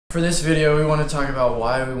For this video, we want to talk about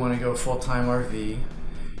why we want to go full-time RV,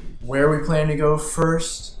 where we plan to go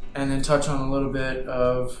first, and then touch on a little bit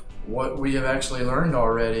of what we have actually learned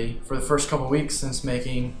already for the first couple weeks since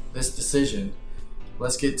making this decision.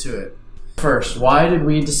 Let's get to it. First, why did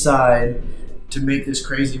we decide to make this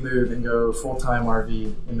crazy move and go full-time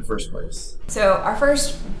RV in the first place? So our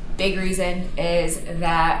first big reason is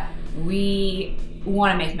that we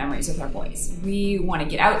want to make memories with our boys. We want to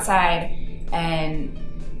get outside and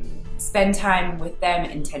spend time with them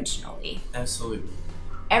intentionally. Absolutely.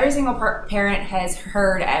 Every single parent has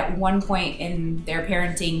heard at one point in their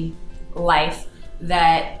parenting life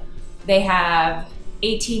that they have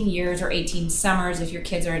 18 years or 18 summers, if your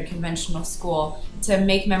kids are in conventional school, to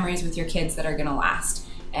make memories with your kids that are going to last.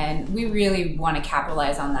 And we really want to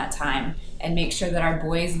capitalize on that time and make sure that our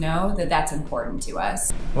boys know that that's important to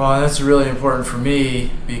us. Well, that's really important for me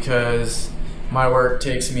because my work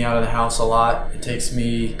takes me out of the house a lot. It takes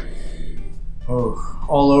me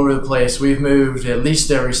all over the place. We've moved at least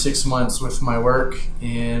every 6 months with my work,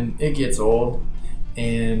 and it gets old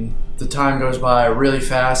and the time goes by really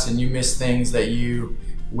fast and you miss things that you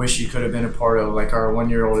wish you could have been a part of. Like our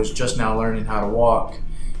 1-year-old is just now learning how to walk,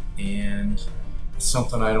 and it's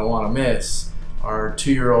something I don't want to miss. Our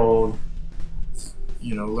 2-year-old,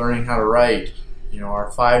 learning how to write. Our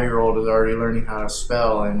 5-year-old is already learning how to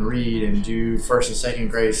spell and read and do 1st and 2nd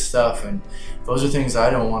grade stuff, and those are things I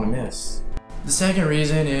don't want to miss. The second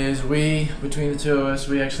reason is between the two of us,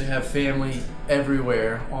 we actually have family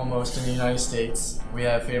everywhere, almost in the United States. We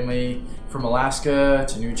have family from Alaska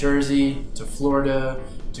to New Jersey to Florida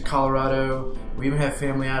to Colorado. We even have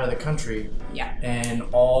family out of the country. Yeah. And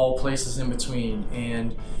all places in between.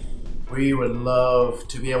 And we would love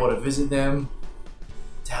to be able to visit them,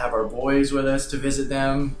 to have our boys with us to visit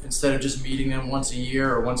them, instead of just meeting them once a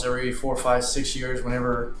year or once every 4, 5, 6 years,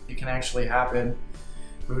 whenever it can actually happen.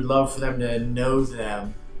 We would love for them to know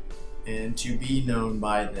them and to be known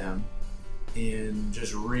by them and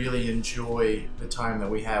just really enjoy the time that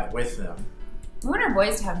we have with them. We want our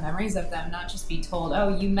boys to have memories of them, not just be told,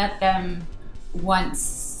 oh, you met them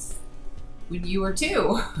once when you were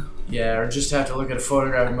 2. Yeah, or just have to look at a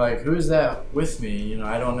photograph and be like, who is that with me?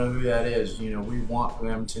 I don't know who that is. We want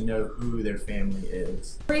them to know who their family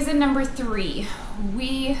is. Reason number 3,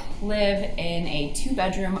 we live in a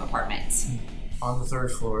 2-bedroom apartment. On the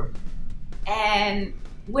 3rd floor. And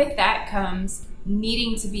with that comes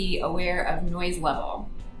needing to be aware of noise level.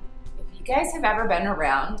 If you guys have ever been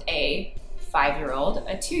around a 5-year-old,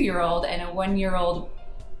 a 2-year-old, and a 1-year-old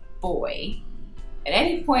boy, at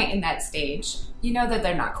any point in that stage, you know that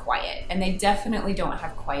they're not quiet, and they definitely don't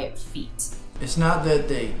have quiet feet. It's not that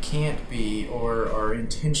they can't be or are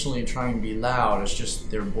intentionally trying to be loud, it's just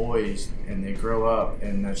they're boys and they grow up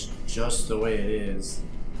and that's just the way it is.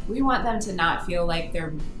 We want them to not feel like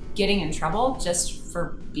they're getting in trouble just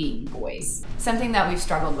for being boys. Something that we've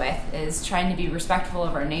struggled with is trying to be respectful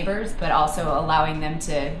of our neighbors, but also allowing them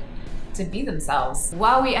to be themselves.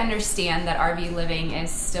 While we understand that RV living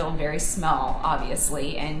is still very small,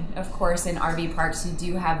 obviously, and of course in RV parks you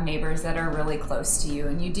do have neighbors that are really close to you,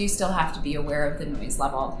 and you do still have to be aware of the noise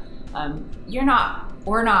level.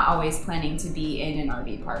 We're not always planning to be in an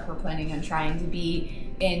RV park. We're planning on trying to be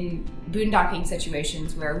in boondocking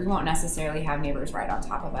situations where we won't necessarily have neighbors right on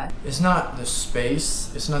top of us. It's not the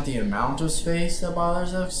space, it's not the amount of space that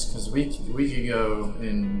bothers us, because we could go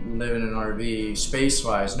and live in an RV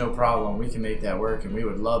space-wise, no problem. We can make that work and we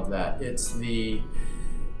would love that. It's they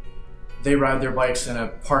ride their bikes in a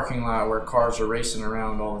parking lot where cars are racing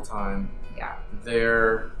around all the time. Yeah.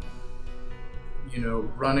 They're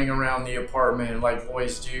running around the apartment like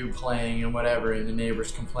boys do, playing and whatever, and the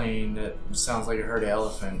neighbors complain that it sounds like a herd of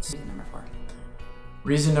elephants.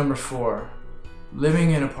 Reason number 4,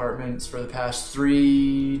 living in apartments for the past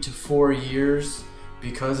 3 to 4 years,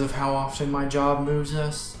 because of how often my job moves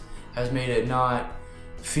us, has made it not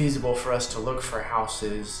feasible for us to look for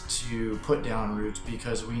houses to put down roots,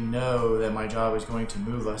 because we know that my job is going to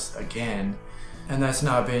move us again, and that's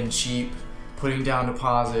not been cheap. Putting down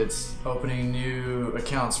deposits, opening new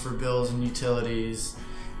accounts for bills and utilities,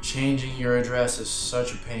 changing your address is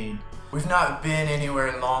such a pain. We've not been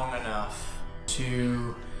anywhere long enough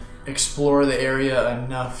to explore the area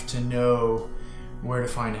enough to know where to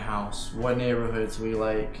find a house, what neighborhoods we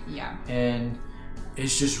like. Yeah. And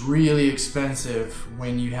it's just really expensive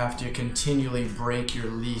when you have to continually break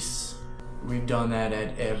your lease. We've done that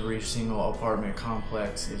at every single apartment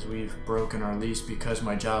complex, is we've broken our lease because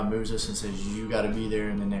my job moves us and says you got to be there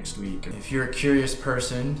in the next week. If you're a curious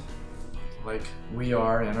person like we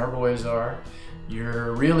are and our boys are,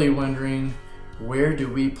 you're really wondering, where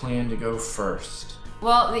do we plan to go first?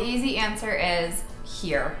 Well, the easy answer is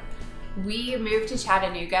here. We moved to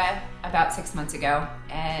Chattanooga about 6 months ago,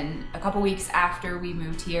 and a couple weeks after we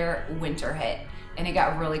moved here, winter hit, and it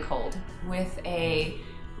got really cold. With a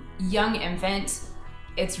young infant,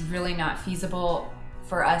 it's really not feasible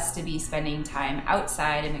for us to be spending time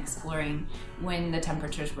outside and exploring when the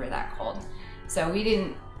temperatures were that cold. So we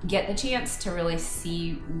didn't get the chance to really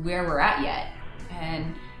see where we're at yet.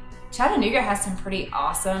 And Chattanooga has some pretty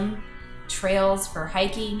awesome trails for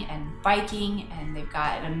hiking and biking, and they've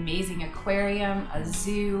got an amazing aquarium, a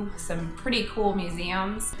zoo, some pretty cool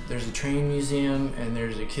museums. There's a train museum and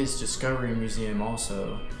there's a kids discovery museum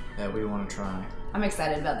also that we want to try. I'm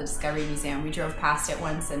excited about the Discovery Museum. We drove past it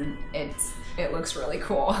once and it looks really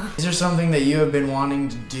cool. Is there something that you have been wanting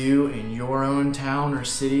to do in your own town or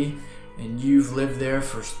city and you've lived there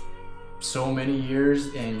for so many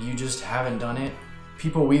years and you just haven't done it?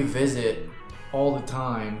 People we visit all the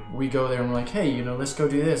time, we go there and we're like, hey, you know, let's go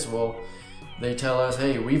do this. Well, they tell us,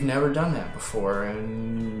 hey, we've never done that before,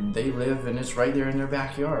 and they live and it's right there in their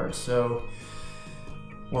backyard. So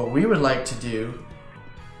what we would like to do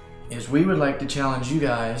is we would like to challenge you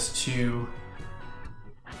guys to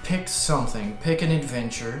pick something, pick an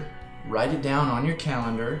adventure, write it down on your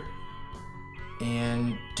calendar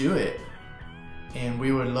and do it. And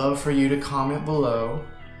we would love for you to comment below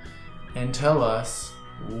and tell us,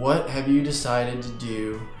 what have you decided to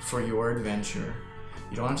do for your adventure?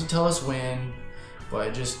 You don't have to tell us when,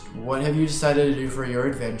 but just what have you decided to do for your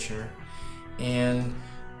adventure, and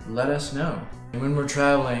let us know. And when we're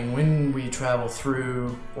traveling, when we travel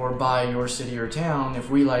through or by your city or town, if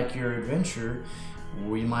we like your adventure,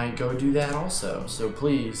 we might go do that also. So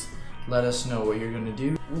please let us know what you're gonna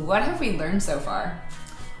do. What have we learned so far?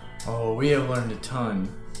 Oh, we have learned a ton.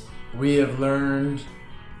 We have learned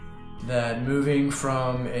that moving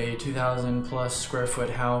from a 2,000 plus square foot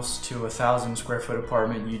house to a 1,000 square foot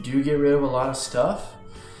apartment, you do get rid of a lot of stuff.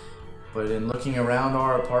 But in looking around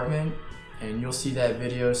our apartment, and you'll see that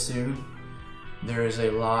video soon, there is a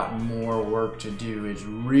lot more work to do. It's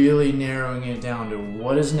really narrowing it down to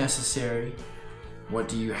what is necessary, what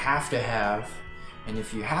do you have to have, and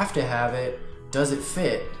if you have to have it, does it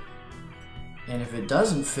fit? And if it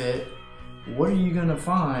doesn't fit, what are you gonna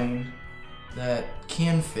find that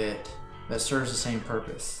can fit, that serves the same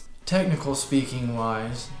purpose? Technical speaking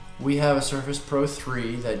wise, we have a Surface Pro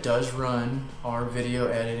 3 that does run our video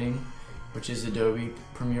editing, which is Adobe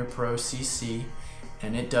Premiere Pro CC,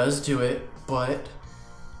 and it does do it, but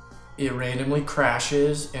it randomly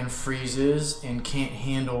crashes and freezes and can't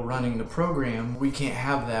handle running the program. We can't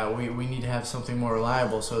have that. We need to have something more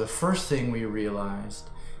reliable. So the first thing we realized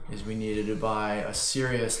is we needed to buy a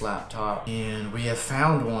serious laptop, and we have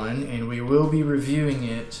found one, and we will be reviewing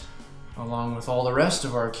it along with all the rest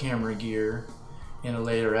of our camera gear in a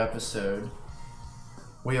later episode.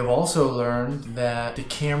 We have also learned that the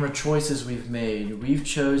camera choices we've made, we've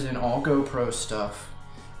chosen all GoPro stuff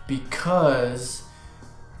because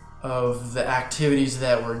of the activities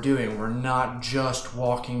that we're doing. We're not just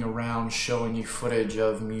walking around showing you footage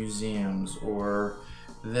of museums or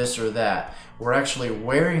this or that. We're actually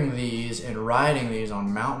wearing these and riding these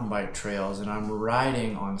on mountain bike trails, and I'm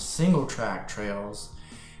riding on single track trails,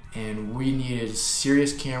 and we needed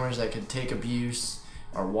serious cameras that could take abuse,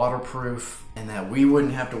 are waterproof, and that we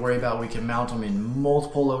wouldn't have to worry about. We can mount them in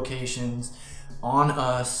multiple locations, on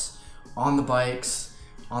us, on the bikes,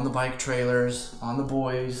 on the bike trailers, on the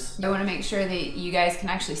boys. I want to make sure that you guys can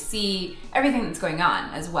actually see everything that's going on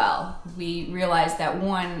as well. We realized that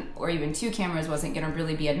one or even two cameras wasn't going to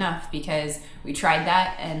really be enough, because we tried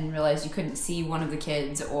that and realized you couldn't see one of the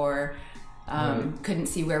kids or couldn't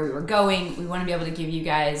see where we were going. We want to be able to give you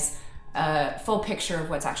guys a full picture of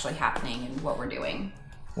what's actually happening and what we're doing.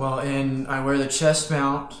 Well, and I wear the chest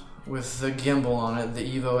mount with the gimbal on it,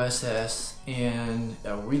 the Evo SS, and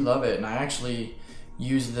we love it. And I actually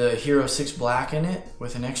use the Hero 6 Black in it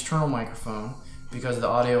with an external microphone, because the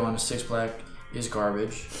audio on the 6 Black is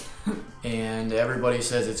garbage and everybody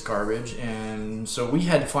says it's garbage. And so we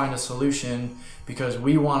had to find a solution, because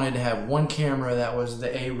we wanted to have one camera that was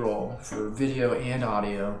the A-roll for video and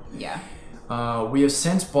audio. Yeah. We have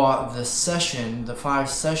since bought the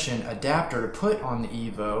 5-session adapter to put on the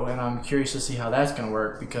Evo, and I'm curious to see how that's going to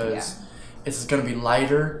work, because it's going to be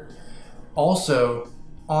lighter. Also,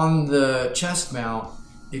 on the chest mount,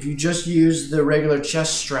 if you just use the regular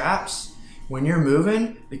chest straps, when you're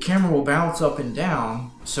moving, the camera will bounce up and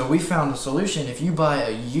down. So we found a solution. If you buy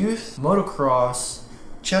a youth motocross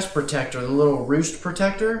chest protector, the little roost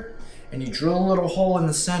protector, and you drill a little hole in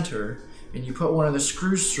the center, and you put one of the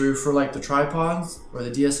screws through for like the tripods or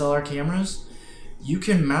the DSLR cameras, you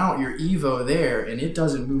can mount your Evo there and it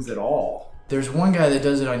doesn't move at all. There's one guy that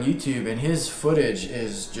does it on YouTube, and his footage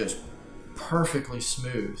is just perfectly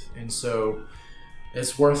smooth, and so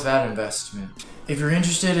it's worth that investment. If you're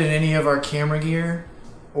interested in any of our camera gear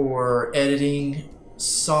or editing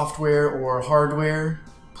software or hardware,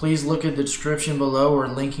 please look at the description below. We're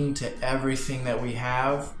linking to everything that we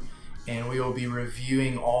have, and we will be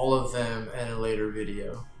reviewing all of them in a later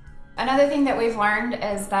video. Another thing that we've learned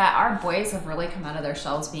is that our boys have really come out of their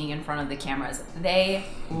shells being in front of the cameras. They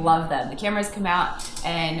love them. The cameras come out,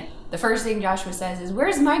 and the first thing Joshua says is,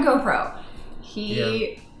 "Where's my GoPro?"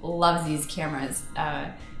 He loves these cameras.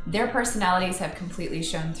 Their personalities have completely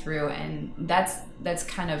shown through, and that's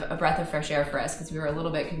kind of a breath of fresh air for us, because we were a little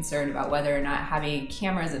bit concerned about whether or not having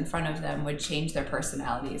cameras in front of them would change their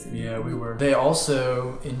personalities. Yeah, we were. They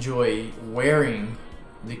also enjoy wearing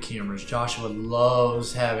the cameras. Joshua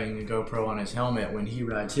loves having the GoPro on his helmet when he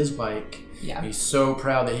rides his bike. Yeah. He's so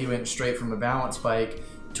proud that he went straight from a balance bike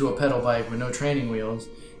to a pedal bike with no training wheels,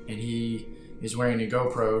 and he is wearing a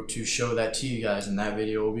GoPro to show that to you guys, and that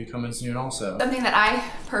video will be coming soon also. Something that I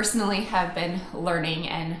personally have been learning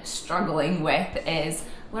and struggling with is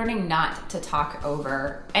learning not to talk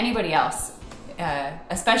over anybody else,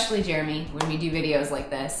 especially Jeremy. When we do videos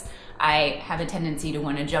like this, I have a tendency to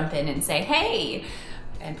want to jump in and say, "Hey,"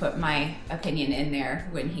 and put my opinion in there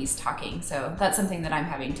when he's talking. So that's something that I'm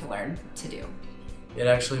having to learn to do. It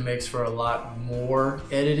actually makes for a lot more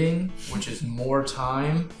editing, which is more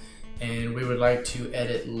time, and we would like to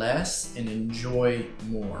edit less and enjoy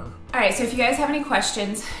more. All right, so if you guys have any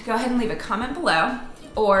questions, go ahead and leave a comment below,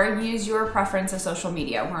 or use your preference of social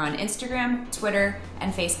media. We're on Instagram, Twitter,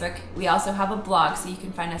 and Facebook. We also have a blog, so you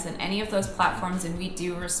can find us on any of those platforms, and we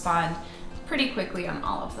do respond pretty quickly on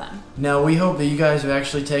all of them. Now, we hope that you guys have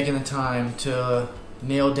actually taken the time to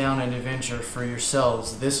nail down an adventure for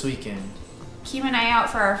yourselves this weekend. Keep an eye out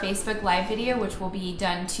for our Facebook Live video, which will be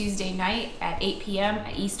done Tuesday night at 8 p.m.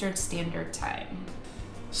 Eastern Standard Time.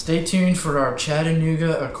 Stay tuned for our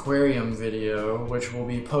Chattanooga Aquarium video, which will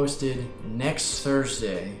be posted next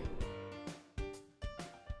Thursday.